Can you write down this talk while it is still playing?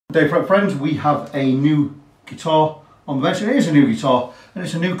Today, friends, we have a new guitar on the bench. It is a new guitar and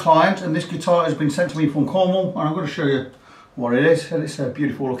it's a new client, and this guitar has been sent to me from Cornwall, and I'm going to show you what it is. And it's a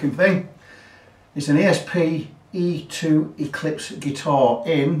beautiful looking thing. It's an ESP E2 Eclipse guitar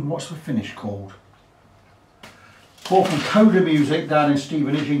in, what's the finish called? Bought from Coda Music down in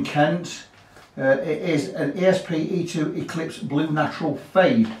Stevenage in Kent. It is an ESP E2 Eclipse Blue Natural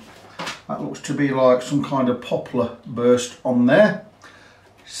Fade. That looks to be like some kind of poplar burst on there.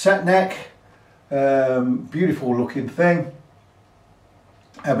 Set neck, beautiful looking thing.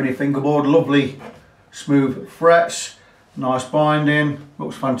 Ebony fingerboard, lovely smooth frets, nice binding,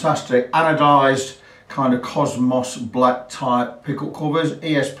 looks fantastic. Anodized kind of Cosmos black type pickup covers,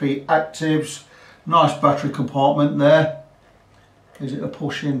 ESP actives, nice battery compartment there. Is it a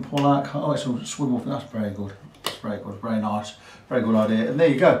push in, pull out? Oh, it's a swivel thing. That's very good. That's very good, very nice, very good idea. And there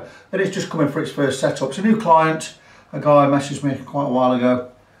you go. And it's just coming for its first setup. It's a new client. A guy messaged me quite a while ago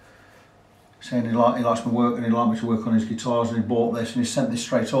saying he likes my work and he'd like me to work on his guitars, and he bought this and he sent this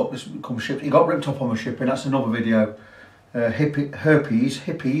straight up. This comes shipped. He got ripped off on the shipping. That's another video. Hermes,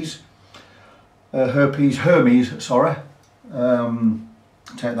 sorry.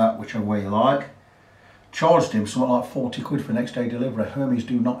 Take that whichever way you like. Charged him something like 40 quid for next day delivery. Hermes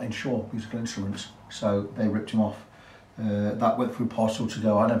do not insure musical instruments, so they ripped him off. That went through Parcel to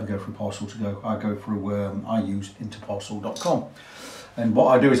Go. I never go through Parcel to Go. I go through, I use interparcel.com. And what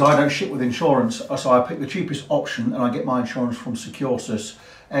I do is I don't ship with insurance, so I pick the cheapest option and I get my insurance from Secursus,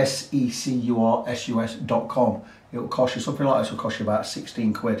 secursus.com. It'll cost you, something like this will cost you about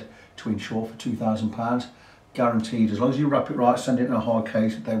 16 quid to insure for £2,000. Guaranteed. As long as you wrap it right, send it in a hard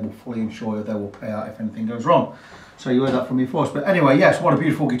case, they will fully insure you, they will pay out if anything goes wrong. So you heard that from me first. But anyway, yes, what a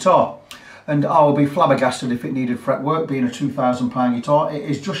beautiful guitar. And I will be flabbergasted if it needed fretwork, being a £2,000 guitar. It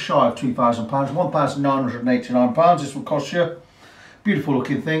is just shy of £2,000, £1,989 this will cost you. Beautiful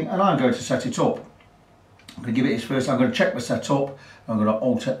looking thing, and I'm going to set it up. I'm going to give it its first, I'm going to check the setup, I'm going to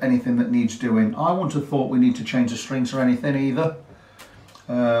alter anything that needs doing. I wouldn't have thought we need to change the strings or anything either.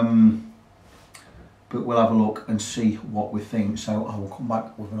 But we'll have a look and see what we think. So I will come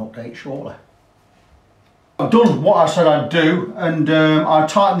back with an update shortly. I've done what I said I'd do, and I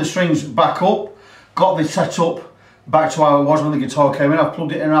tightened the strings back up, got the setup back to how it was when the guitar came in. I've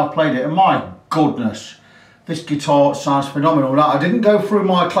plugged it in and I've played it, and my goodness, this guitar sounds phenomenal. Now, I didn't go through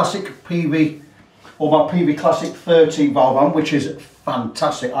my classic PV or my PV Classic 30 valve amp, which is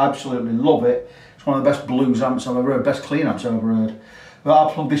fantastic. I absolutely love it. It's one of the best blues amps I've ever heard, best clean amps I've ever heard. But I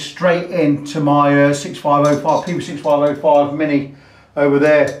plugged this straight into my 6505 PV 6505 Mini over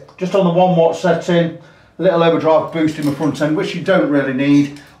there, just on the 1 watt setting, a little overdrive boost in the front end, which you don't really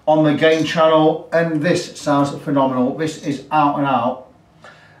need, on the gain channel, and this sounds phenomenal. This is out and out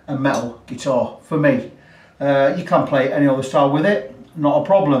a metal guitar for me. You can play any other style with it, not a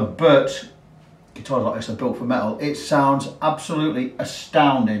problem, but guitars like this are built for metal. It sounds absolutely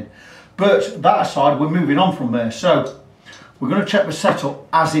astounding. But that aside, we're moving on from there. So we're going to check the setup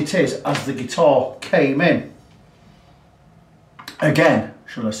as it is, as the guitar came in. Again,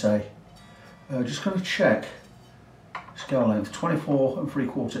 should I say. Just going to check scale length, 24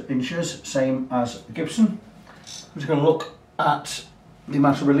 3/4 inches, same as Gibson. I'm just going to look at the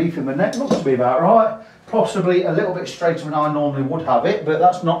amount of relief in the neck. Looks to be about right. Possibly a little bit straighter than I normally would have it, but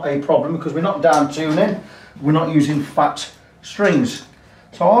that's not a problem because we're not down tuning. We're not using fat strings.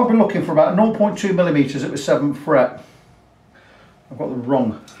 So I'll be looking for about 0.2 millimeters at the 7th fret. I've got the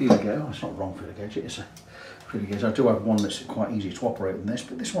wrong feeler gauge. Oh, it's not wrong feeler gauge, it's a feeler gauge. I do have one that's quite easy to operate than this,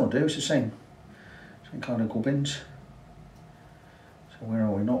 but this one will do. It's the same kind of gubbins. So where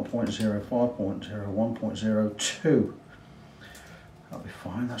are we? 0.05, 0.01, 0.02. That'll be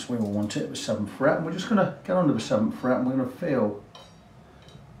fine, that's where we want it, the 7th fret. And we're just going to get under the 7th fret and we're going to feel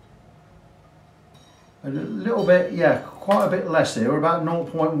a little bit, yeah, quite a bit less here, about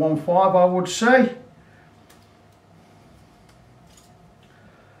 0.15 I would say.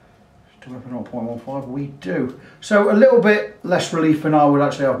 Do we have a 0.15? We do. So a little bit less relief than I would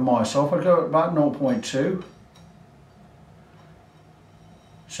actually have myself. I'd go at about 0.2.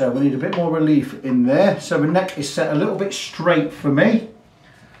 So we need a bit more relief in there. So the neck is set a little bit straight for me.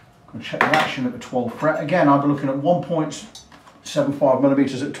 I'm going to check the action at the 12th fret. Again, I'll be looking at 1.75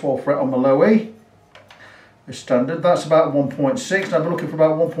 millimeters at 12th fret on the low E. The standard, that's about 1.6. I'll be looking for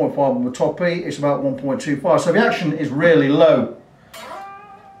about 1.5 on the top E. It's about 1.25. So the action is really low.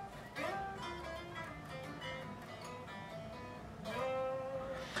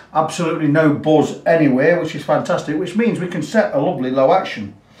 Absolutely no buzz anywhere, which is fantastic, which means we can set a lovely low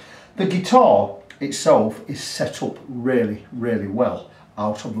action. The guitar itself is set up really, really well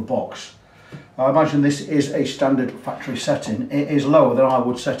out of the box. I imagine this is a standard factory setting. It is lower than I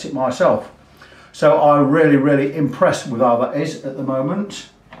would set it myself. So I'm really impressed with how that is at the moment.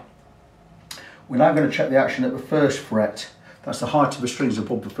 We're now going to check the action at the first fret. That's the height of the strings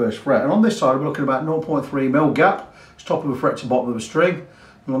above the first fret. And on this side we're looking at about 0.3mm gap. It's top of the fret to bottom of the string.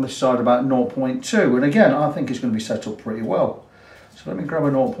 And on this side about 0.2. And again, I think it's going to be set up pretty well. So let me grab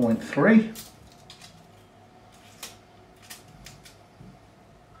a 0.3.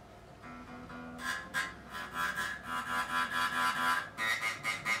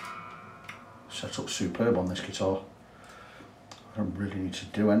 Set up superb on this guitar. I don't really need to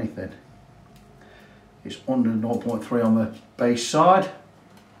do anything. It's under 0.3 on the bass side.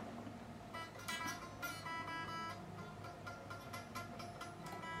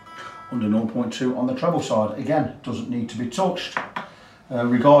 Under 0.2 on the treble side. Again, doesn't need to be touched.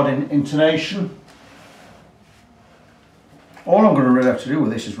 Regarding intonation, all I'm going to really have to do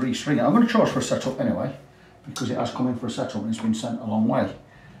with this is restring it. I'm going to charge for a setup anyway, because it has come in for a setup and it's been sent a long way.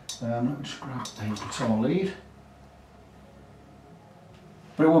 Let me just grab a guitar lead.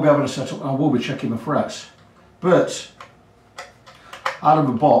 But it will be able to set up, I will be checking the frets. But out of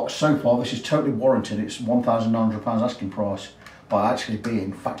the box, so far this is totally warranted. It's £1,900 asking price by actually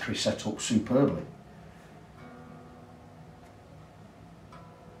being factory set up superbly.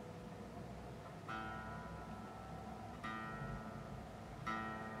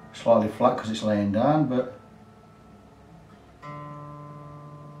 Slightly flat because it's laying down, but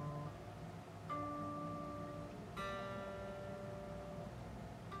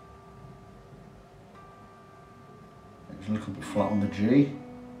it's a little bit flat on the G.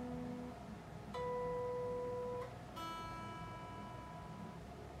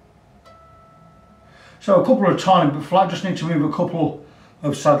 So a couple of tiny bit flat, just need to move a couple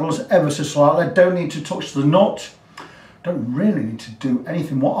of saddles ever so slightly. Don't need to touch the nut. Don't really need to do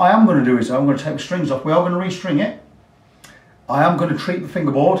anything. What I am going to do is I'm going to take the strings off. We are going to restring it. I am going to treat the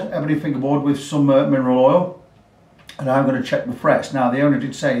fingerboard, ebony fingerboard, with some mineral oil. And I'm going to check the frets. Now the owner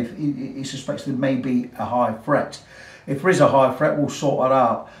did say he suspects there may be a high fret. If there is a high fret, we'll sort that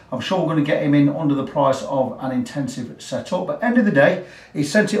out. I'm sure we're going to get him in under the price of an intensive setup. But end of the day, he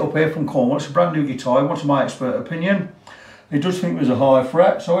sent it up here from Cornwall. It's a brand new guitar. He wanted my expert opinion. He does think there's a high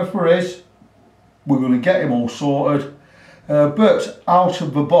fret. So if there is, we're going to get him all sorted. But out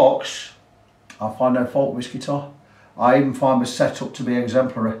of the box, I find no fault with this guitar. I even find the setup to be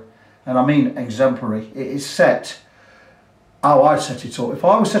exemplary. And I mean exemplary. It is set how I'd set it up. If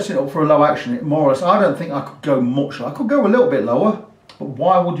I was setting it up for a low action, it more or less, I don't think I could go much lower. I could go a little bit lower, but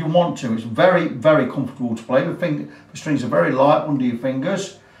why would you want to? It's very comfortable to play. The strings are very light under your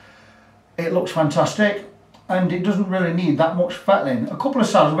fingers. It looks fantastic, and it doesn't really need that much fettling. A couple of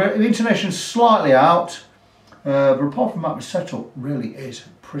sounds where the intonation's slightly out, but apart from that, the setup really is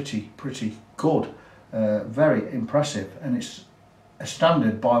pretty good. Very impressive, and it's a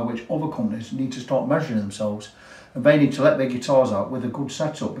standard by which other companies need to start measuring themselves, and they need to let their guitars out with a good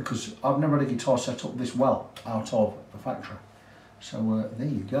setup, because I've never had a guitar set up this well out of the factory. So there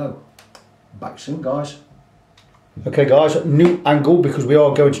you go. Back soon, guys. Okay guys, new angle, because we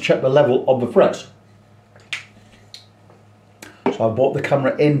are going to check the level of the frets. So I brought the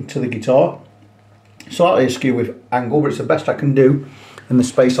camera into the guitar, slightly askew with angle, but it's the best I can do in the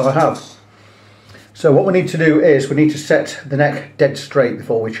space I have. So what we need to do is we need to set the neck dead straight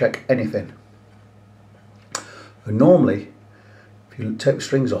before we check anything. And normally, if you take the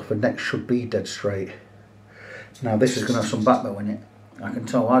strings off, the neck should be dead straight. Now this is going to have some back bow in it. I can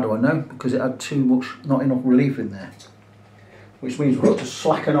tell. How do I know? Because it had too much, not enough relief in there. Which means we've got to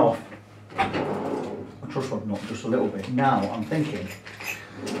slacken off the truss rod nut just a little bit. Now I'm thinking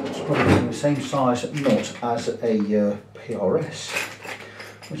it's probably the same size nut as a PRS,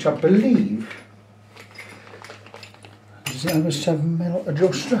 which I believe, does it have a 7mm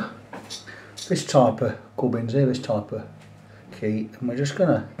adjuster? This type of gubbins here, this type of key, and we're just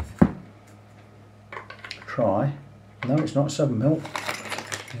gonna try. No, it's not 7mm.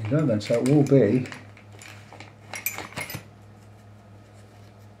 There you go then, so it will be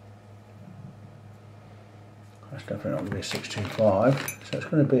that's definitely not going to be a 625, so it's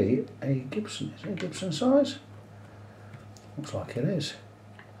going to be a Gibson. Is it a Gibson size? Looks like it is.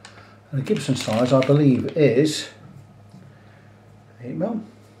 And the Gibson size, I believe, is 8mm.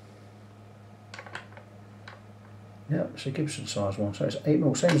 Yeah, it's a Gibson size one, so it's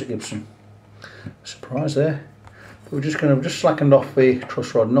 8mm, same as a Gibson. Surprise there. But we're just going to slackened off the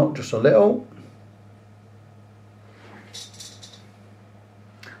truss rod nut just a little.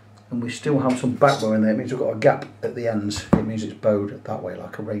 And we still have some back bow in there. It means we've got a gap at the ends. It means it's bowed that way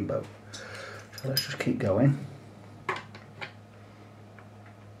like a rainbow. So let's just keep going.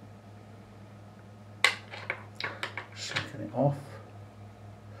 off.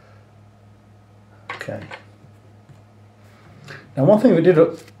 Okay. Now one thing that did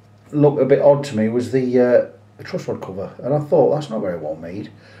look a bit odd to me was the truss rod cover, and I thought that's not very well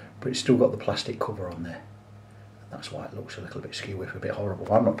made, but it's still got the plastic cover on there. That's why it looks a little bit skew, a bit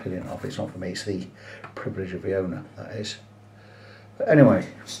horrible. I'm not peeling it off, it's not for me, it's the privilege of the owner, that is. But anyway,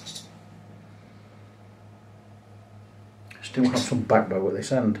 still have some backbow at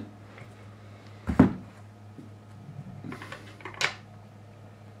this end.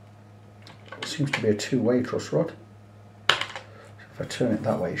 It seems to be a two-way truss rod. So if I turn it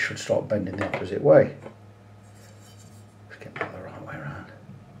that way, it should start bending the opposite way. Let's get that the right way around.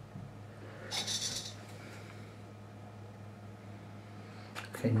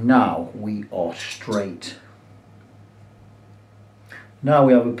 Okay, now we are straight. Now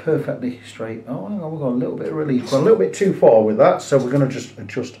we have a perfectly straight. Oh, hang on, we've got a little bit of relief. Gone a little bit too far with that, so we're going to just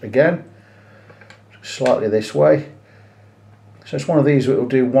adjust again, slightly this way. So it's one of these that will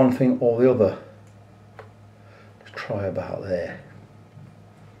do one thing or the other. Let's try about there.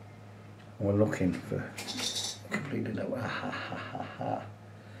 We're looking for completely no.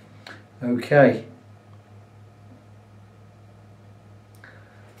 Okay.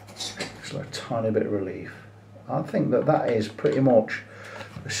 Just like a tiny bit of relief. I think that is pretty much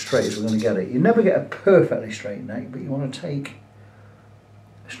as straight as we're going to get it. You never get a perfectly straight neck, but you want to take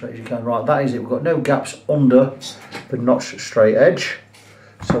as straight as you can. Right, that is it. We've got no gaps under the notch straight edge,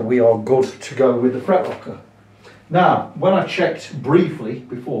 so we are good to go with the fret rocker. Now, when I checked briefly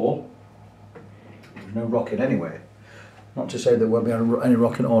before, there's no rocking anywhere. Not to say there won't be any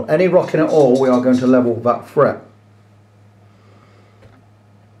rocking at all. Any rocking at all, we are going to level that fret.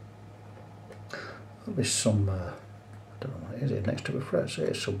 There's some, I don't know what it is here, next to the fret, so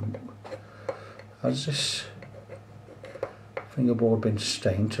here's some, has this fingerboard been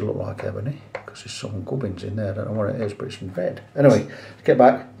stained to look like ebony? Because there's some gubbins in there, I don't know what it is, but it's in red. Anyway, let's get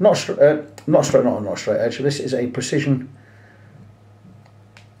back, not a straight edge, so this is a precision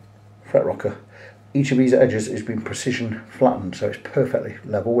fret rocker. Each of these edges has been precision flattened, so it's perfectly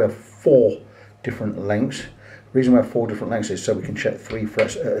level. We have 4 different lengths. The reason we have 4 different lengths is so we can check 3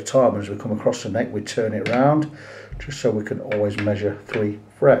 frets at a time, and as we come across the neck we turn it round, just so we can always measure 3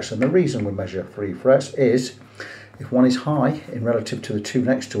 frets. And the reason we measure 3 frets is if one is high in relative to the 2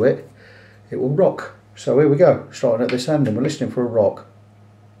 next to it, it will rock. So here we go, starting at this end, and we're listening for a rock.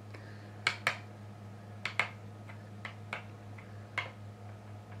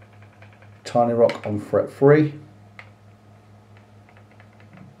 Tiny rock on fret 3,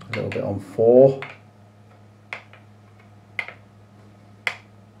 a little bit on 4,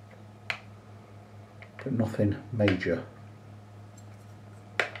 but nothing major.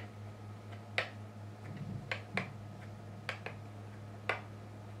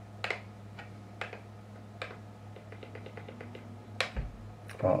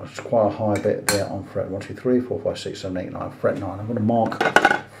 Right, it's quite a high bit there on fret 1, 2, 3, 4, 5, 6, 7, 8, 9, fret 9. I'm going to mark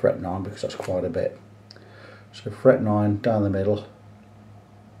fret 9 because that's quite a bit. So fret 9 down the middle.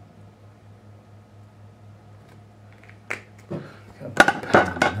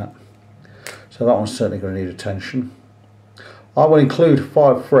 So that one's certainly going to need attention. I will include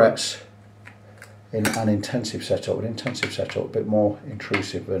 5 frets in an intensive setup. An intensive setup, a bit more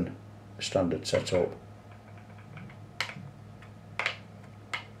intrusive than a standard setup.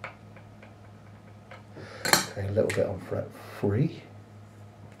 Okay, a little bit on fret 3.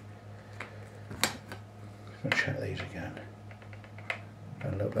 I'm going to check these again.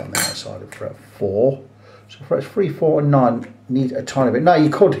 And a little bit on the outside of fret 4. So frets 3, 4 and 9 need a tiny bit. Now you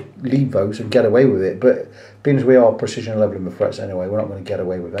could leave those and get away with it, but being as we are precision leveling the frets anyway, we're not going to get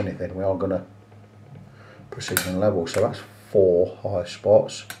away with anything. We are going to precision level. So that's 4 high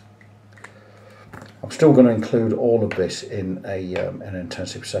spots. I'm still going to include all of this in an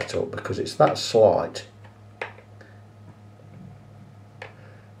intensive setup because it's that slight.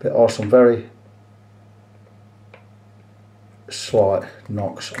 There are some very slight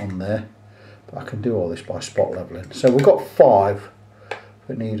knocks on there, but I can do all this by spot leveling. So we've got 5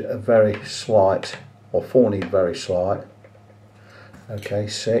 that need a very slight, or 4 need very slight. Okay,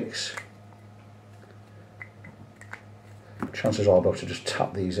 6. Chances are I'll be able to just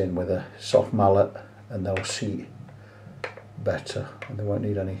tap these in with a soft mallet and they'll seat better and they won't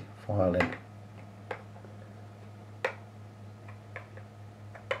need any filing.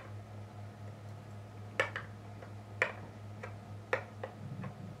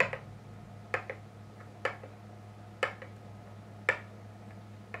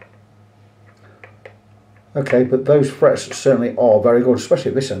 Okay, but those frets certainly are very good, especially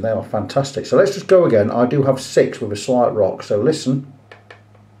at this end, they are fantastic. So let's just go again. I do have 6 with a slight rock, so listen.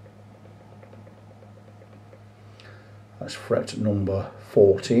 That's That's fret number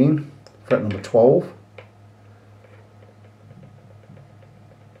 14, fret number 12,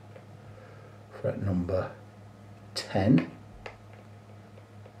 fret number 10,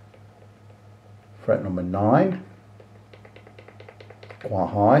 fret number 9, quite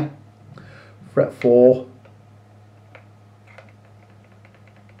high, fret 4,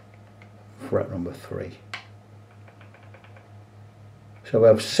 fret number 3. So we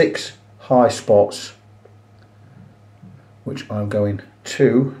have 6 high spots which I'm going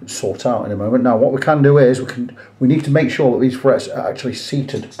to sort out in a moment. Now what we can do is we need to make sure that these frets are actually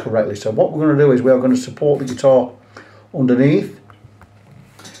seated correctly. So what we're going to do is we are going to support the guitar underneath.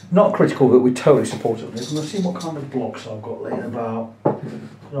 Not critical that we totally support it underneath. I'm going to see what kind of blocks I've got laying about.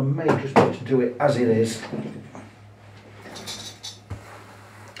 I may just want to do it as it is.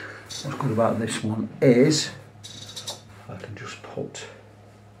 What's good about this one is I can just put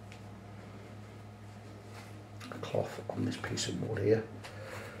a cloth on this piece of wood here,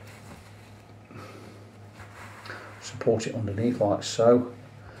 support it underneath like so.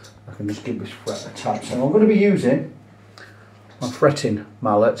 I can just give this fret a tap. So I'm going to be using my fretting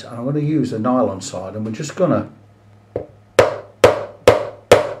mallet and I'm going to use the nylon side, and we're just going to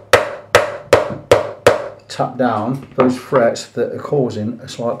tap down those frets that are causing a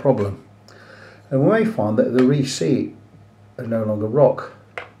slight problem. And we may find that the reseat are no longer rock.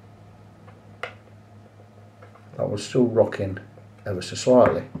 That was still rocking ever so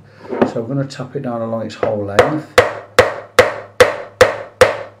slightly. So we're going to tap it down along its whole length.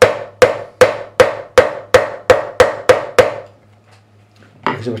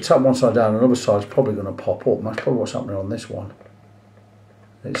 Because if I tap one side down, another side's probably going to pop up. And that's probably what's happening on this one.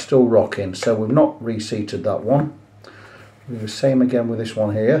 It's still rocking, so we've not reseated that one. We do the same again with this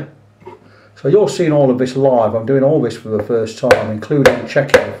one here. So you're seeing all of this live. I'm doing all this for the first time, including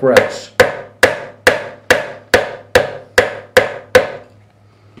checking the frets.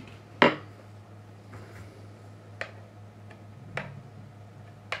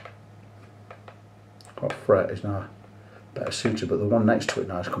 That fret is now better suited, but the one next to it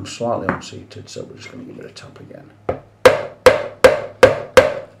now has come slightly unseated, so we're just going to give it a tap again.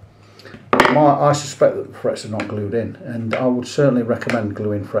 I suspect that the frets are not glued in, and I would certainly recommend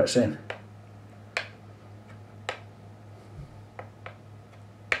gluing frets in.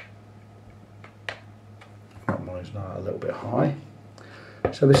 That one is now a little bit high.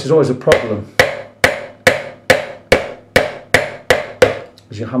 So this is always a problem.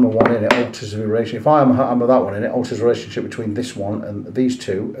 As you hammer one in, it alters the relationship. If I hammer that one in, it alters the relationship between this one and these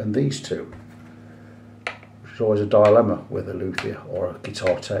two, which is always a dilemma with a luthier or a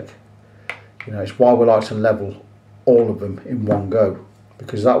guitar tech. You know, it's why we like to level all of them in one go,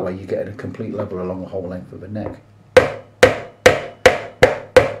 because that way you get a complete level along the whole length of the neck.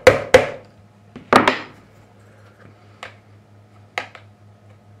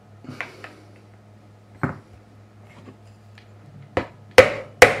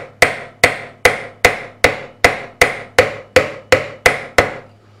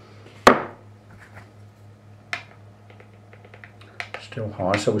 Still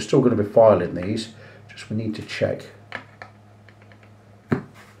high, so we're still going to be filing these, just we need to check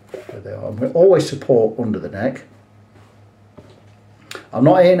where they are. And we always support under the neck. I'm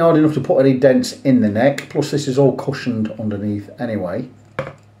not hitting hard enough to put any dents in the neck, plus this is all cushioned underneath anyway.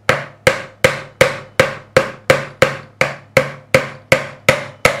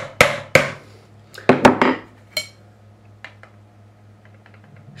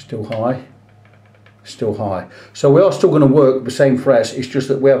 Still high. Still high. So we are still going to work the same frets, it's just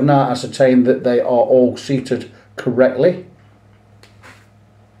that we have now ascertained that they are all seated correctly.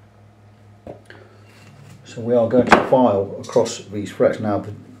 So we are going to file across these frets. Now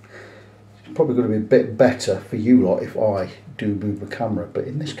it's probably going to be a bit better for you lot if I do move the camera, but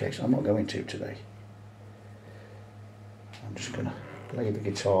in this case I'm not going to today. I'm just going to lay the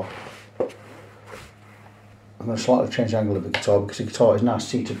guitar. I'm going to slightly change the angle of the guitar because the guitar is now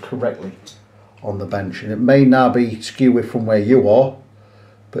seated correctly on the bench, and it may now be skewy from where you are,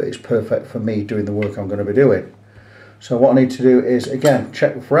 but it's perfect for me doing the work I'm going to be doing. So what I need to do is again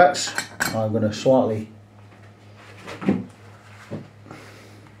check the frets. I'm going to slightly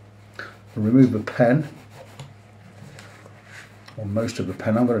remove the pen, or most of the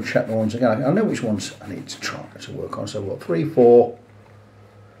pen. I'm going to check the ones again. I know which ones I need to try to work on. So we've got 3, 4,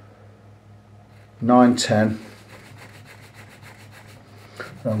 9, 10.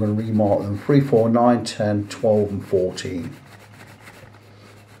 I'm going to remark them 3, 4, 9, 10, 12 and 14.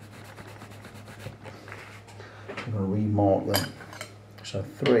 I'm going to remark them. So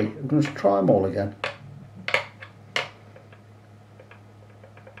 3. I'm going to try them all again.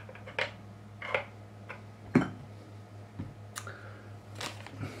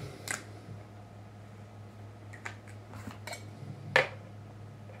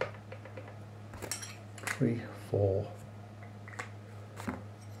 3, 4,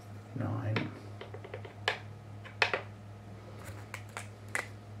 9,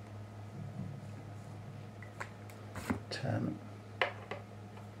 10,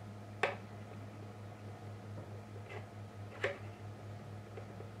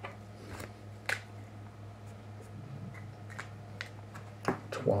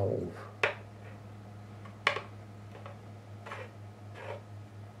 12.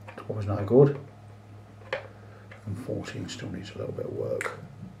 12 is not good, and 14 still needs a little bit of work.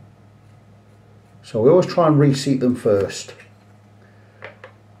 So we always try and reseat them first,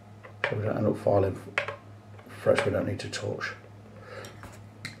 so we don't end up filing frets we don't need to touch.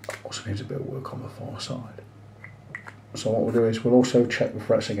 Also needs a bit of work on the far side. So what we'll do is we'll also check the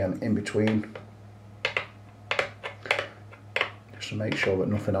frets again in between, just to make sure that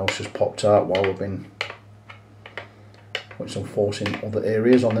nothing else has popped out while we've been putting some force in other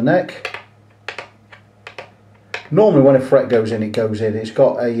areas on the neck. Normally when a fret goes in, it goes in. It's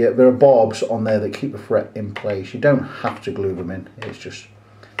got a there are barbs on there that keep the fret in place. You don't have to glue them in. It's just,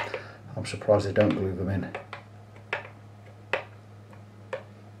 I'm surprised they don't glue them in.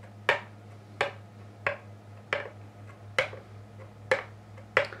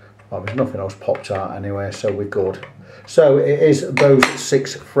 Well, there's nothing else popped out anyway, so we're good. So it is those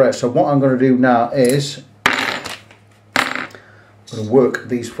 6 frets. So what I'm going to do now is I'm going to work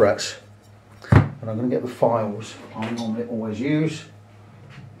these frets, and I'm going to get the files I normally always use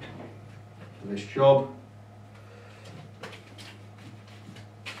for this job.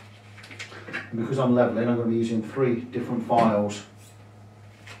 And because I'm leveling, I'm going to be using 3 different files.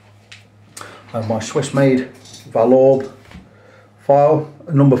 I have my Swiss made Valorbe file,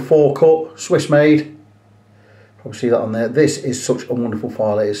 a number 4 cut, Swiss made. Probably see that on there. This is such a wonderful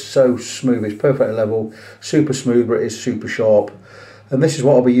file. It is so smooth, it's perfectly level, super smooth, but it is super sharp. And this is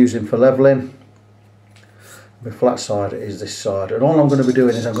what I'll be using for leveling. The flat side is this side, and all I'm going to be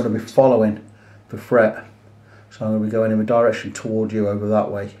doing is I'm going to be following the fret. So I'm going to be going in the direction toward you over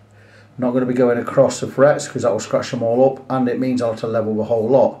that way. I'm not going to be going across the frets because that will scratch them all up, and it means I'll have to level the whole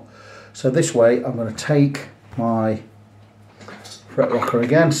lot. So this way I'm going to take my fret rocker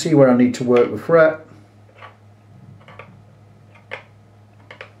again, see where I need to work the fret.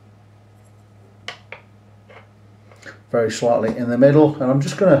 Very slightly in the middle, and I'm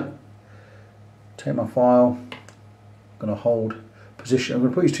just going to take my file, I'm going to hold position, I'm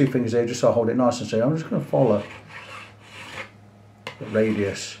going to put these 2 fingers there just so I hold it nice and steady. I'm just going to follow the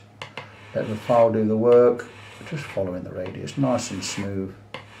radius, let the file do the work, just following the radius, nice and smooth.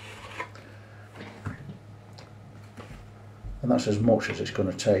 And that's as much as it's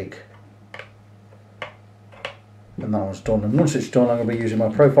going to take. And that one's done, and once it's done I'm going to be using my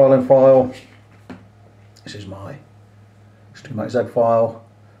profiling file. This is my Schematic Z file.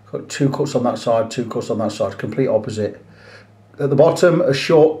 Got 2 cuts on that side, 2 cuts on that side, complete opposite. At the bottom, a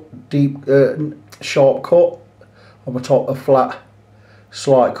short, deep, sharp cut. On the top, a flat,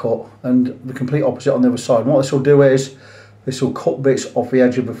 slight cut, and the complete opposite on the other side. And what this will do is, this will cut bits off the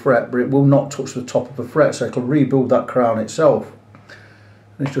edge of the fret, but it will not touch the top of the fret, so it'll rebuild that crown itself.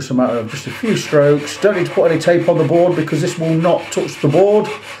 And it's just a matter of just a few strokes. Don't need to put any tape on the board because this will not touch the board.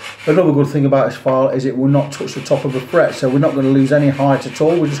 Another good thing about this file is it will not touch the top of the fret, so we're not going to lose any height at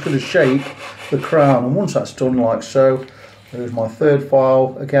all. We're just going to shape the crown, and once that's done like so, there's my 3rd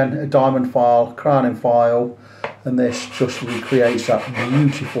file, again a diamond file, crowning file, and this just recreates that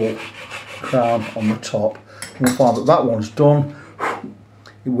beautiful crown on the top. And we'll find that that one's done.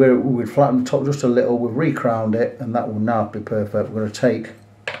 We've flattened the top just a little, we've recrowned it, and that will now be perfect. We're going to take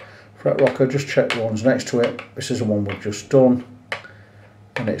fret rocker, just check the ones next to it. This is the one we've just done,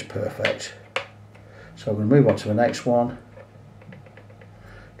 and it's perfect. So we're going to move on to the next one,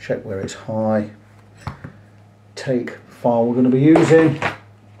 check where it's high, take the file we're going to be using,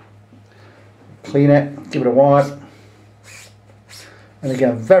 clean it, give it a wipe, and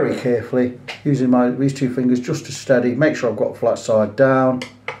again very carefully using these 2 fingers just to steady, make sure I've got a flat side down,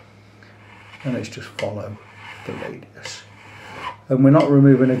 and it's just follow the radius. And we're not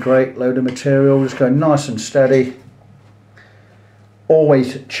removing a great load of material, we're just going nice and steady,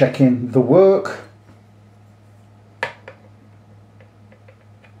 always checking the work.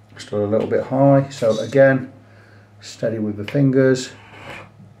 Still a little bit high, so again steady with the fingers,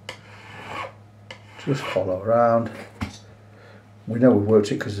 just follow around. We know we've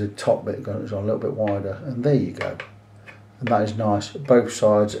worked it because the top bit goes on a little bit wider, and there you go, and that is nice both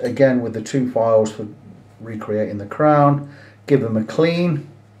sides. Again with the 2 files for recreating the crown, give them a clean.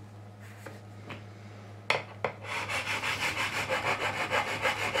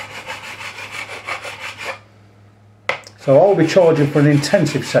 So I'll be charging for an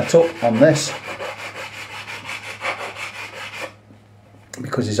intensive setup on this.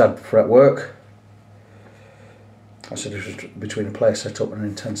 because he's had fret work. That's the difference between a play setup and an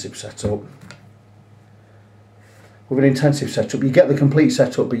intensive setup. With an intensive setup, you get the complete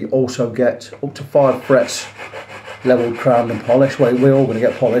setup, but you also get up to 5 frets levelled, crowned and polished. Well, we're all going to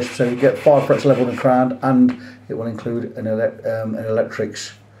get polished, so you get 5 frets levelled and crowned, and it will include an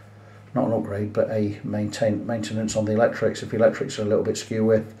electrics, not an upgrade, but a maintenance on the electrics if the electrics are a little bit skew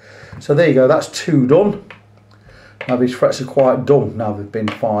with. So there you go, that's 2 done. Now these frets are quite dull now they've been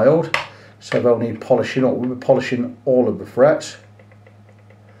filed, so they'll need polishing up. We'll be polishing all of the frets.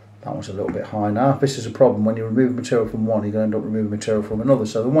 That one's a little bit high now. This is a problem. When you remove material from one, you're going to end up removing material from another.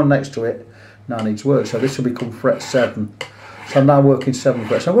 So the one next to it now needs work. So this will become fret 7. So I'm now working 7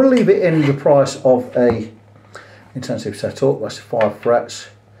 frets. I'm going to leave it in the price of a intensive setup. That's 5 frets.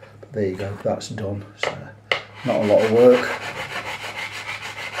 But there you go. That's done. So not a lot of work.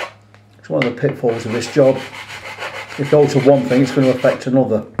 It's one of the pitfalls of this job. If you alter one thing, it's going to affect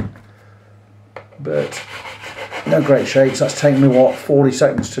another. But no great shakes. That's taken me, what, 40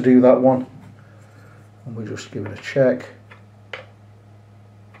 seconds to do that one. And we'll just give it a check.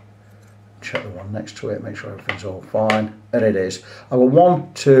 Check the one next to it, make sure everything's all fine. And it is. I've got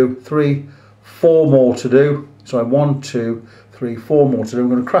 1, 2, 3, 4 more to do. So 1, 2, 3, 4 more to do. I'm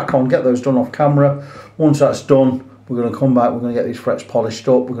going to crack on, get those done off camera. Once that's done, we're going to come back, we're going to get these frets polished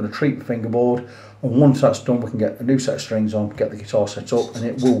up, we're going to treat the fingerboard. And once that's done, we can get a new set of strings on, get the guitar set up, and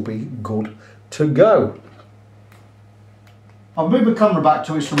it will be good to go. I'll move the camera back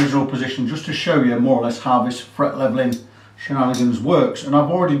to its original position just to show you more or less how this fret levelling shenanigans works. And I've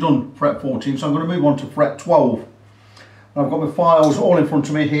already done fret 14, so I'm going to move on to fret 12. And I've got my files all in front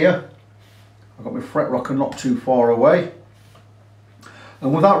of me here. I've got my fret rocker not too far away.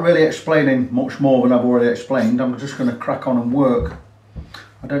 And without really explaining much more than I've already explained, I'm just going to crack on and work.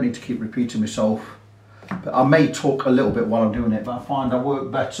 I don't need to keep repeating myself, but I may talk a little bit while I'm doing it, but I find I work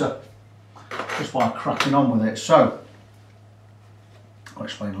better just by cracking on with it. So I'll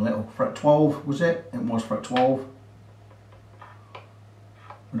explain a little. Fret 12 was it? It was fret 12.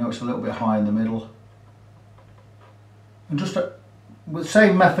 I know it's a little bit high in the middle. And just with the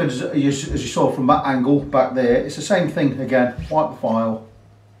same methods as you saw from that angle back there, it's the same thing again. Wipe the file.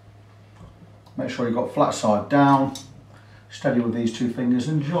 Make sure you've got flat side down. Steady with these 2 fingers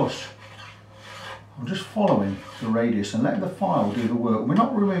and I'm just following the radius and letting the file do the work. We're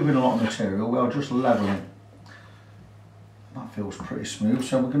not removing a lot of material, we are just levelling. That feels pretty smooth,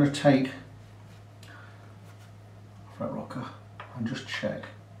 so we're going to take a fret rocker and just check.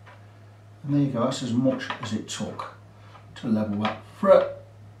 And there you go, that's as much as it took to level that fret.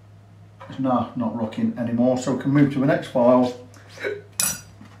 It's now not rocking anymore, so we can move to the next file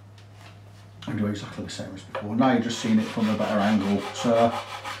and do exactly the same as before. Now you're just seeing it from a better angle. So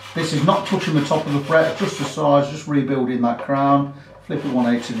this is not touching the top of the fret, just the sides, just rebuilding that crown. Flip it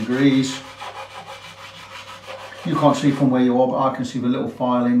 180 degrees. You can't see from where you are, but I can see the little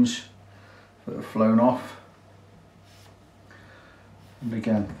filings that have flown off. And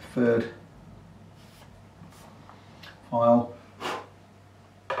again, third file.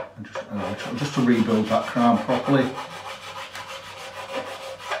 And just to rebuild that crown properly.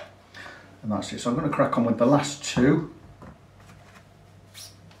 And that's it. So I'm going to crack on with the last 2.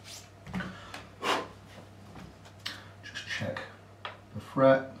 Just check the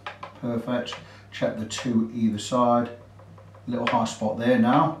fret, perfect. Check the 2 either side. Little high spot there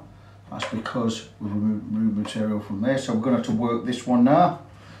now. That's because we've removed material from there. So we're going to have to work this one now.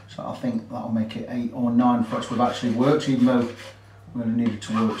 So I think that'll make it 8 or 9 frets we've actually worked, even though we only needed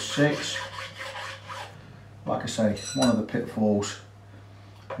to work 6. Like I say, one of the pitfalls,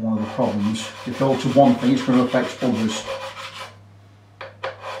 one of the problems, if you alter one thing, it's going to affect others.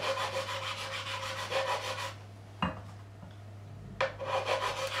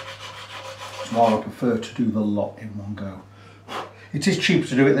 That's why I prefer to do the lot in one go. It is cheaper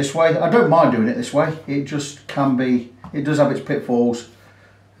to do it this way. I don't mind doing it this way. It just can be, it does have its pitfalls,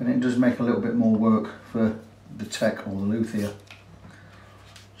 and it does make a little bit more work for the tech or the luthier.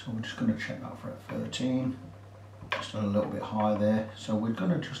 So we're just going to check that fret 13. Still a little bit high there, so we're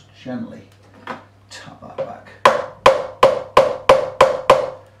going to just gently tap that back.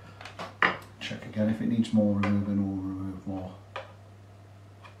 Check again, if it needs more removing, we'll remove more.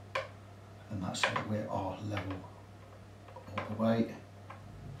 And that's it, we are level all the way.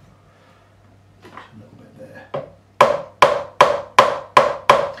 Just a little bit there.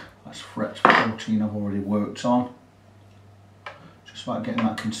 That's fret 14 I've already worked on. Just about getting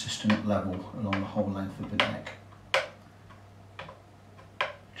that consistent level along the whole length of the neck.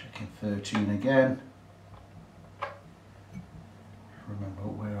 13 again. Remember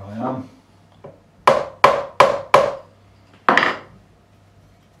where I am.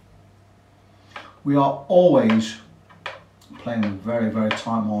 We are always playing with very, very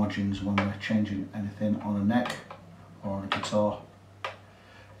tight margins when we're changing anything on a neck or on a guitar.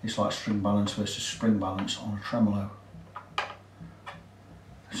 It's like string balance versus spring balance on a tremolo.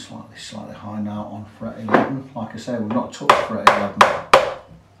 Slightly high now on fret 11. Like I say, we've not touched fret 11.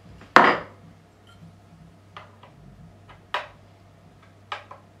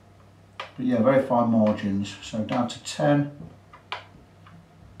 But yeah, very fine margins. So down to 10.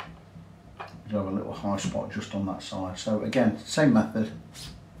 We have a little high spot just on that side. So again, same method.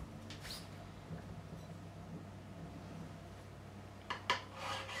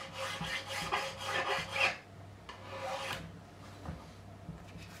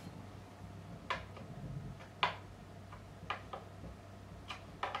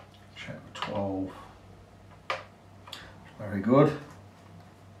 Check the 12. Very good.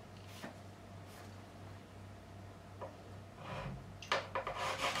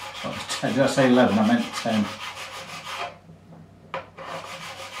 Did I say 11? I meant 10.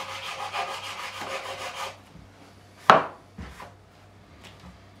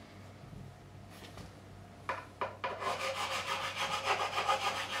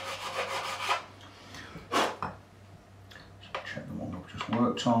 Check the one we've just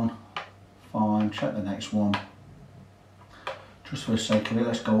worked on. Fine. Check the next one. Just for the sake of it,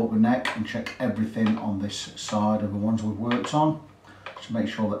 let's go up the neck and check everything on this side of the ones we've worked on, to make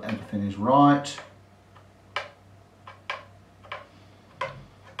sure that everything is right.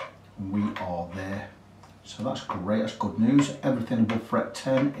 We are there. So that's great, that's good news. Everything above fret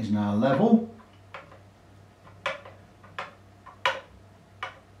 10 is now level.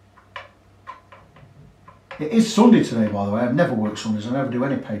 It is Sunday today, by the way. I've never worked Sundays, I never do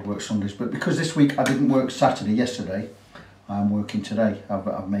any paid work Sundays, but because this week I didn't work Saturday yesterday, I'm working today.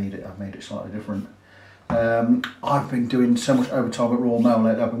 I've made it slightly different. I've been doing so much overtime at Royal Mail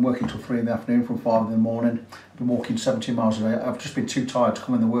lately. I've been working till 3 in the afternoon from 5 in the morning. I've been walking 17 miles a day. I've just been too tired to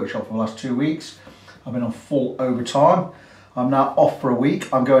come in the workshop for the last 2 weeks. I've been on full overtime. I'm now off for a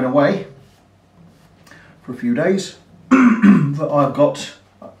week. I'm going away for a few days. But I've got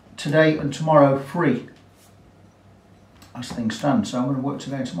today and tomorrow free as things stand. So I'm going to work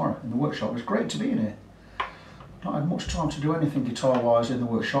today and tomorrow in the workshop. It's great to be in here. Not had much time to do anything guitar wise in the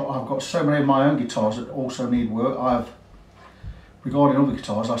workshop. I've got so many of my own guitars that also need work. Regarding other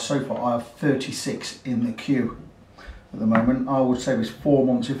guitars, so far I have 36 in the queue at the moment. I would say it's 4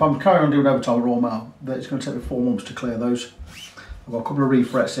 months. If I'm carrying on doing overtime at Royal Mail, it's going to take me 4 months to clear those. I've got a couple of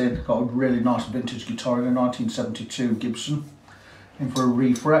refrets in, got a really nice vintage guitar in a 1972 Gibson in for a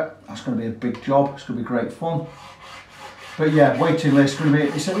refret. That's going to be a big job, it's going to be great fun. But yeah, waiting list going to be,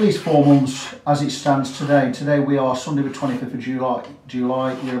 it's at least 4 months as it stands today. Today we are Sunday the 25th of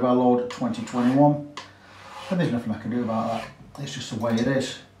July, year of our Lord 2021. And there's nothing I can do about that. It's just the way it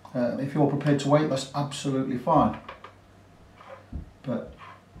is. If you're prepared to wait, that's absolutely fine. But,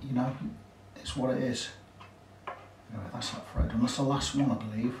 you know, it's what it is. Anyway, that's that fret done. That's the last one, I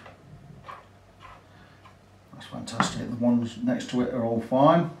believe. That's fantastic. The ones next to it are all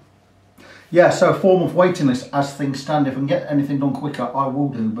fine. Yeah, so 4 month waiting list as things stand. If I can get anything done quicker, I will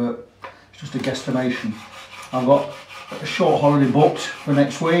do, but it's just a guesstimation. I've got a short holiday booked for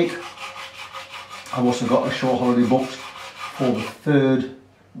next week. I've also got a short holiday booked for the 3rd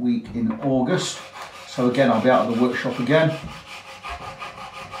week in August. So again, I'll be out of the workshop again.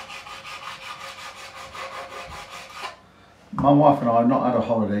 My wife and I have not had a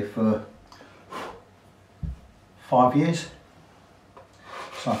holiday for 5 years.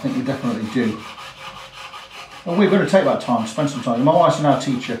 So I think we definitely do. And we're going to take that time, spend some time. My wife's now a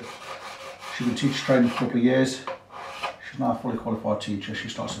teacher. She's been teacher training for a couple of years. She's now a fully qualified teacher. She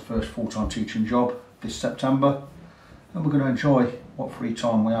starts her first full-time teaching job this September. And we're going to enjoy what free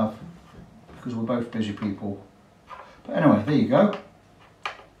time we have because we're both busy people. But anyway, there you go.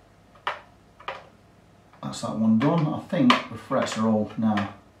 That's that one done. I think the frets are all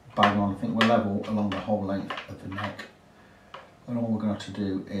now bang on. I think we're level along the whole length of the neck. And all we're going to have to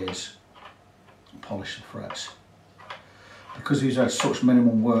do is polish the frets. Because these had such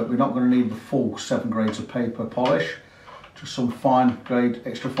minimal work, we're not going to need the full 7 grades of paper polish. Just some fine grade,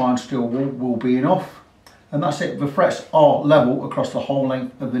 extra fine steel wool will be enough. And that's it. The frets are level across the whole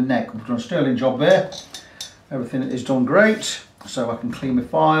length of the neck. We've done a sterling job there. Everything is done great. So I can clean my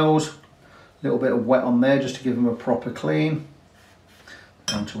files. A little bit of wet on there just to give them a proper clean.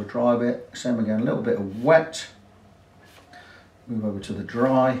 Down to a dry bit. Same again, a little bit of wet. Move over to the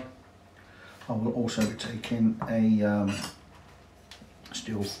dry. I will also be taking a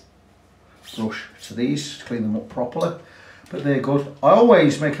steel brush to these to clean them up properly, but they're good. I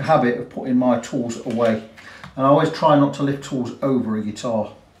always make a habit of putting my tools away, and I always try not to lift tools over a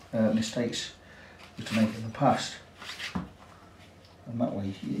guitar. Mistakes to make it in the past. And that way,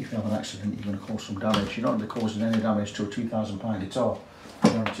 if you have an accident, you're going to cause some damage. You're not going to be causing any damage to a £2,000 guitar, I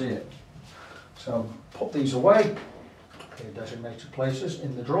guarantee it. So put these away, in designated places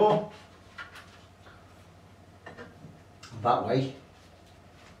in the drawer. That way,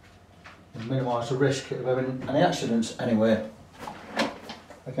 you minimise the risk of having any accidents anywhere.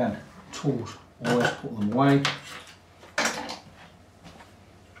 Again, tools, always put them away.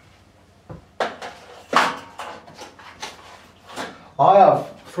 I have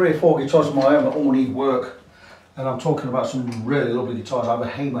 3 or 4 guitars of my own that all need work, and I'm talking about some really lovely guitars. I have a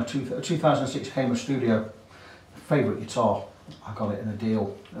Hamer, a 2006 Hamer Studio, favourite guitar. I got it in a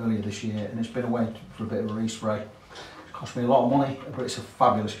deal earlier this year, and it's been away for a bit of a respray. Cost me a lot of money, but it's a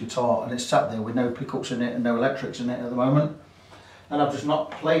fabulous guitar, and it's sat there with no pickups in it and no electrics in it at the moment. And I've just not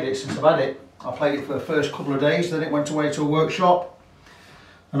played it since I've had it. I played it for the first couple of days, then it went away to a workshop,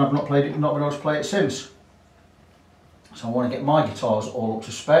 and I've not played it, not been able to play it since. So I want to get my guitars all up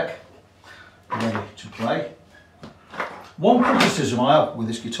to spec, ready to play. One criticism I have with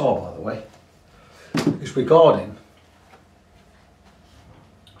this guitar, by the way, is regarding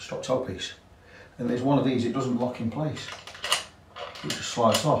stock toe piece. And there's one of these, it doesn't lock in place. It just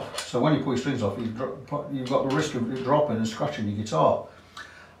slides off. So when you pull your strings off, you've got the risk of it dropping and scratching your guitar.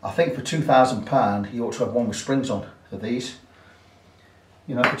 I think for £2,000, you ought to have one with springs on of these.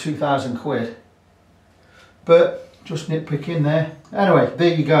 You know, for 2,000 quid. But just nitpick in there. Anyway,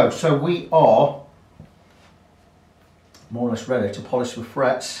 there you go. So we are more or less ready to polish the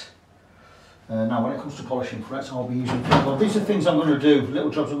frets. Now when it comes to polishing frets, I'll be using, well, these are things I'm going to do, little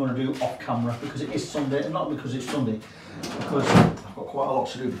jobs I'm going to do off camera, because it is Sunday, and not because it's Sunday, because I've got quite a lot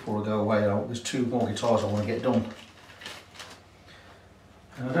to do before I go away. There's 2 more guitars I want to get done,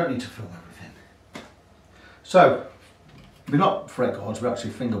 and I don't need to film everything. So we're not fret guards, we're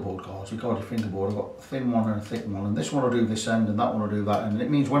actually fingerboard guards. We've got a fingerboard, I've got a thin one and a thick one, and this one will do this end and that one will do that end, and it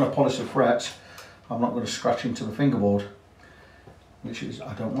means when I polish the frets, I'm not going to scratch into the fingerboard, which is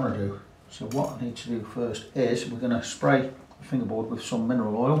I don't want to do. So what I need to do first is we're going to spray the fingerboard with some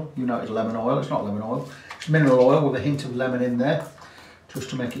mineral oil. You know it's lemon oil, it's not lemon oil. It's mineral oil with a hint of lemon in there, just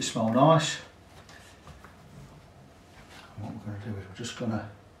to make it smell nice. And what we're going to do is we're just going to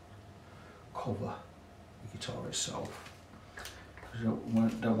cover the guitar itself. Because we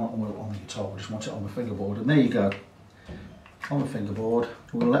don't want oil on the guitar, we just want it on the fingerboard. And there you go, on the fingerboard.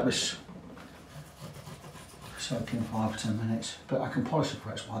 We're going to let this soak in 5 or 10 minutes, but I can polish the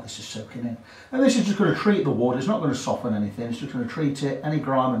frets while this is soaking in. And this is just going to treat the wood, it's not going to soften anything, it's just going to treat it. Any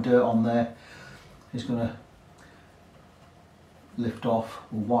grime and dirt on there is going to lift off.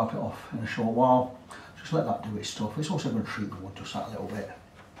 We'll wipe it off in a short while. Just let that do its stuff. It's also going to treat the wood just that little bit.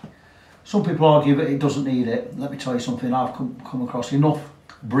 Some people argue that it doesn't need it. Let me tell you something, I've come across enough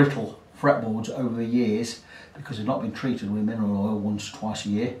brittle fretboards over the years because they've not been treated with mineral oil once, twice a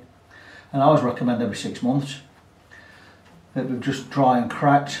year. And I always recommend every 6 months. It will just dry and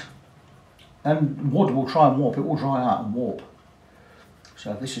cracked, and wood will try and warp, it will dry out and warp.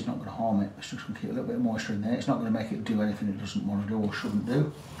 So this is not going to harm it, it's just going to keep a little bit of moisture in there. It's not going to make it do anything it doesn't want to do or shouldn't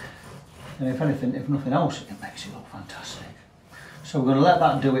do. And if anything, if nothing else, it makes it look fantastic. So we're going to let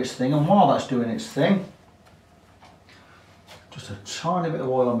that do its thing, and while that's doing its thing, just a tiny bit of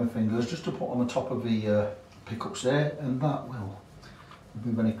oil on my fingers, just to put on the top of the pickups there, and that will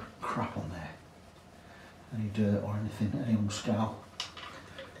remove any crap on there. Any dirt or anything, any unscal,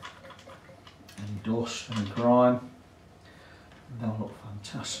 any dust, any grime, they'll look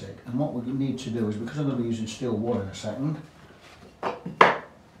fantastic. And what we need to do is, because I'm going to be using steel wool in a second,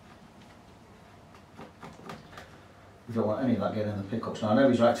 we don't want any of that getting in the pickups. Now I know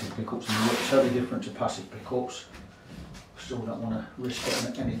these are active pickups and they look totally different to passive pickups. Still don't want to risk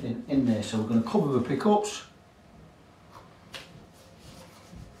getting anything in there, so we're going to cover the pickups,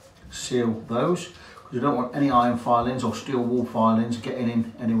 seal those. You don't want any iron filings or steel wool filings getting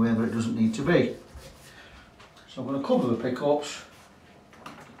in anywhere that it doesn't need to be. So I'm going to cover the pickups.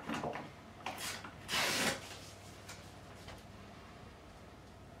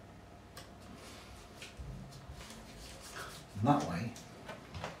 And that way,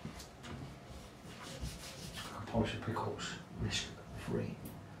 I can polish the pickups risk free.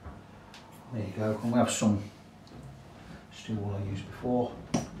 There you go, and we have some steel wool I used before.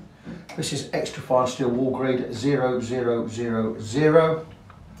 This is extra fine steel wool grade 0000,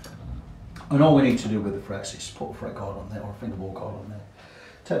 and all we need to do with the frets is put a fret guard on there or a fingerboard guard on there.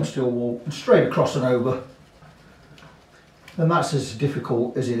 Take the steel wool and straight across and over, and that's as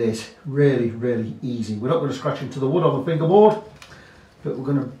difficult as it is. Really, really easy. We're not going to scratch into the wood on the fingerboard, but we're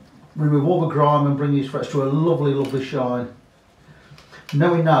going to remove all the grime and bring these frets to a lovely, lovely shine.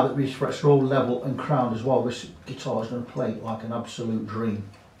 Knowing now that these frets are all level and crowned as well, this guitar is going to play like an absolute dream.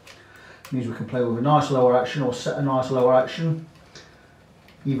 It means we can play with a nice lower action or set a nice lower action,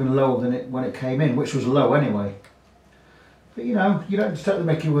 even lower than it when it came in, which was low anyway. But you know, you don't just take the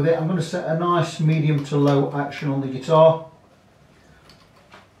mickey with it. I'm going to set a nice medium to low action on the guitar.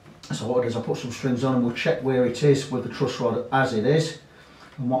 So what I do is I put some strings on and we'll check where it is with the truss rod as it is.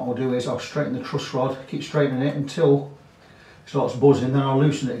 And what I'll do is I'll straighten the truss rod, keep straightening it until it starts buzzing, then I'll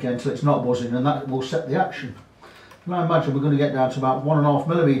loosen it again until it's not buzzing, and that will set the action. And I imagine we're going to get down to about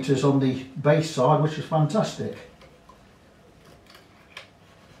 1.5mm on the bass side, which is fantastic.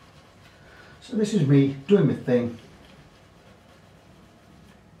 So this is me doing my thing.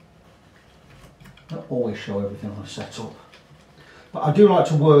 I don't always show everything on a setup, but I do like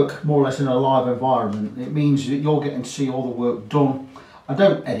to work more or less in a live environment. It means that you're getting to see all the work done. I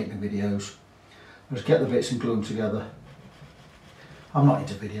don't edit my videos, I just get the bits and glue them together. I'm not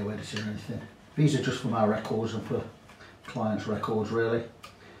into video editing or anything. These are just for my records and for clients' records really.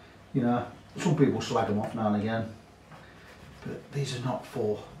 You know, some people slag them off now and again, but these are not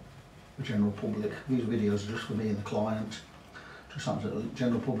for the general public. These videos are just for me and the client. Just happens that the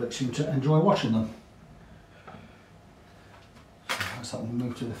general public seem to enjoy watching them. So that's that one.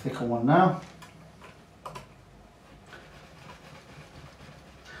 Move to the thicker one now.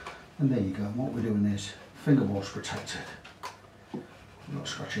 And there you go. What we're doing is fingerboard's protected. We're not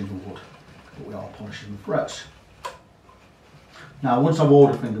scratching the wood, but we are polishing the frets. Now once I've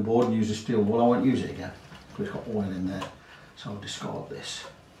ordered a fingerboard and used a steel wool, I won't use it again because it's got oil in there, so I'll discard this.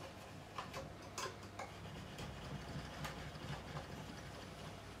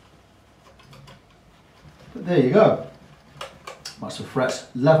 But there you go. That's the frets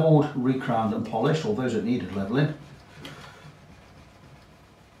levelled, recrowned and polished, or those that needed levelling.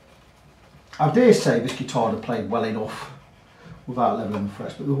 I dare say this guitar would have played well enough without levelling the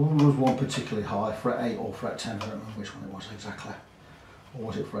frets, but there was one particularly high, fret 8 or fret 10, I don't remember which one it was exactly. Or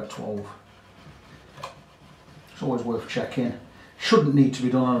was it fret 12? It's always worth checking. Shouldn't need to be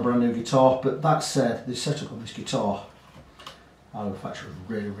done on a brand new guitar, but that said, the setup on this guitar, our manufacturer is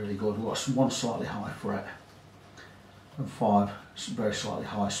really, really good. We've got one slightly high fret and 5 very slightly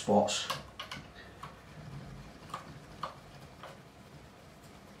high spots.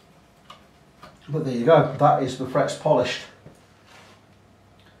 But there you go, that is the frets polished.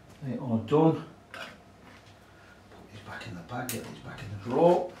 They are done. Put these back in the bag, get these back in the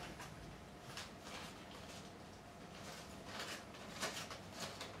drawer.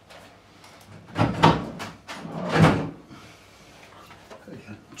 Put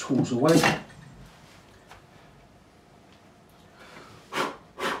your tools away.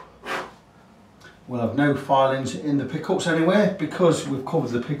 We'll have no filings in the pickups anywhere because we've covered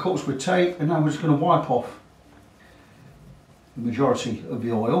the pickups with tape, and now we're just going to wipe off the majority of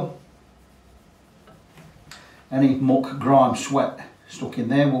the oil. Any muck, grime, sweat stuck in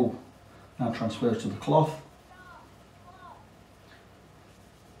there will now transfer to the cloth.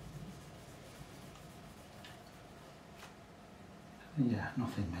 Yeah,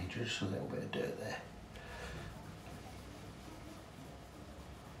 nothing major, just a little bit of dirt there.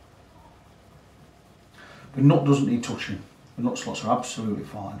 The nut doesn't need touching. The nut slots are absolutely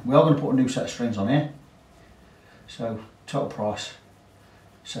fine. We are going to put a new set of strings on here. So total price,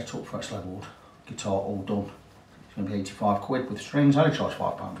 set up, frets levelled, guitar all done. It's going to be 85 quid with strings. I only charge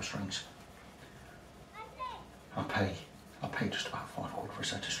 £5 for strings. I pay just about 5 quid for a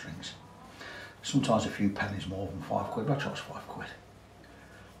set of strings. Sometimes a few pennies more than 5 quid, but I charge 5 quid.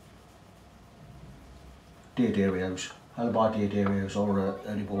 Deodarios. I'll buy Deodarios or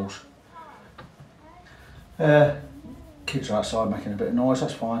early balls. Kids are outside making a bit of noise,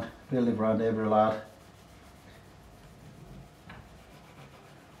 that's fine. They'll live around here, we're allowed.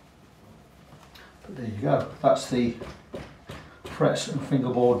 But there you go, that's the frets and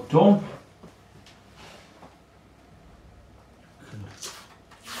fingerboard done.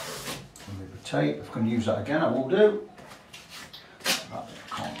 Remove the tape, if I can use that again I will do. That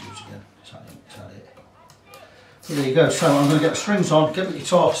I can't use again, is that it? So there you go, so I'm going to get the strings on, get the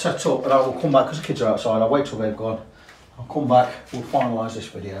guitar set up, and I will come back because the kids are outside. I'll wait till they've gone. I'll come back, we'll finalise this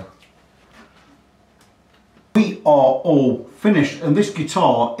video. We are all finished, and this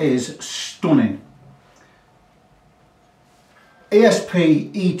guitar is stunning.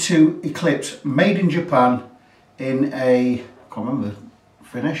 ESP E2 Eclipse, made in Japan in a, I can't remember the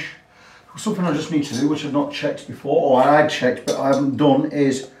finish. Something I just need to do, which I've not checked before, or I had checked but I haven't done,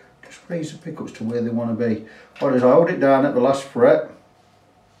 is just raise the pickups to where they want to be. What is, I hold it down at the last fret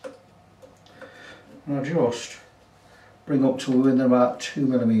and I just bring up to within about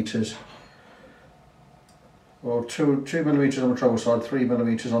 2mm. or 2mm on the treble side,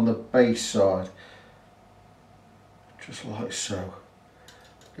 3mm on the bass side, just like so.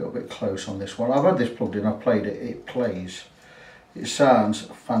 A little bit close on this one. I've had this plugged in, I've played it, it plays. It sounds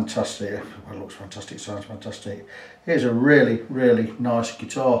fantastic. Well, it looks fantastic, it sounds fantastic. It's a really, really nice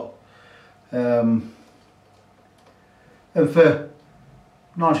guitar. And for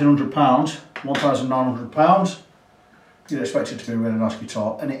 £1,900, £1,900, you'd expect it to be a really nice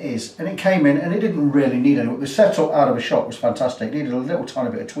guitar, and it is. And it came in, and it didn't really need any. The setup out of the shop was fantastic. It needed a little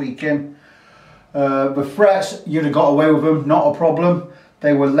tiny bit of tweaking. The frets, you'd have got away with them, not a problem.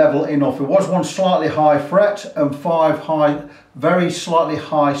 They were level enough. There was one slightly high fret and 5 very slightly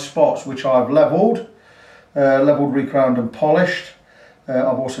high spots, which I've levelled, recrowned and polished.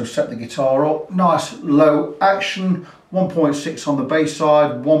 I've also set the guitar up. Nice low action, 1.6 on the bass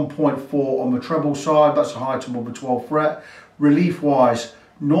side, 1.4 on the treble side. That's a height above the 12th fret. Relief wise,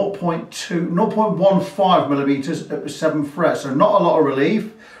 0.15mm at the 7th fret. So not a lot of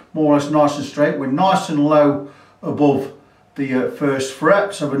relief, more or less nice and straight. We're nice and low above the first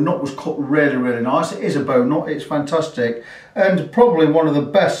fret, so the nut was cut really, really nice. It is a bow nut, it's fantastic, and probably one of the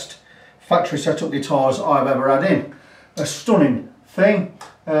best factory setup guitars I've ever had in. A stunning thing.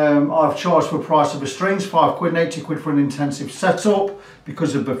 I've charged for the price of the strings, £5 and £80 for an intensive setup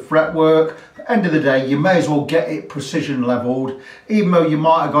because of the fretwork. At the end of the day, you may as well get it precision levelled, even though you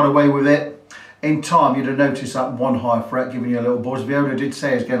might have got away with it. In time, you'd have noticed that one high fret giving you a little buzz. The owner did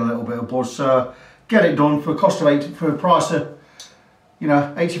say it's getting a little bit of buzz, so get it done for a cost of for a price of, you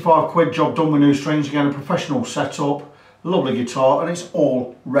know, £85, job done with new strings. Again, a professional setup, lovely guitar, and it's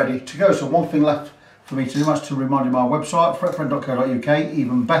all ready to go. So one thing left for me to do, that's to remind you of my website, fretfriend.co.uk.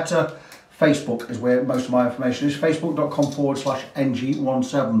 Even better, Facebook is where most of my information is.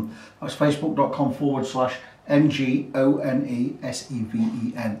 Facebook.com/NG17. That's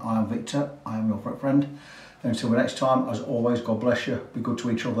Facebook.com/NGONESEVEN. I am Victor, I am your fret friend. Until the next time, as always, God bless you, be good to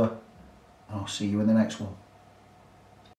each other, and I'll see you in the next one.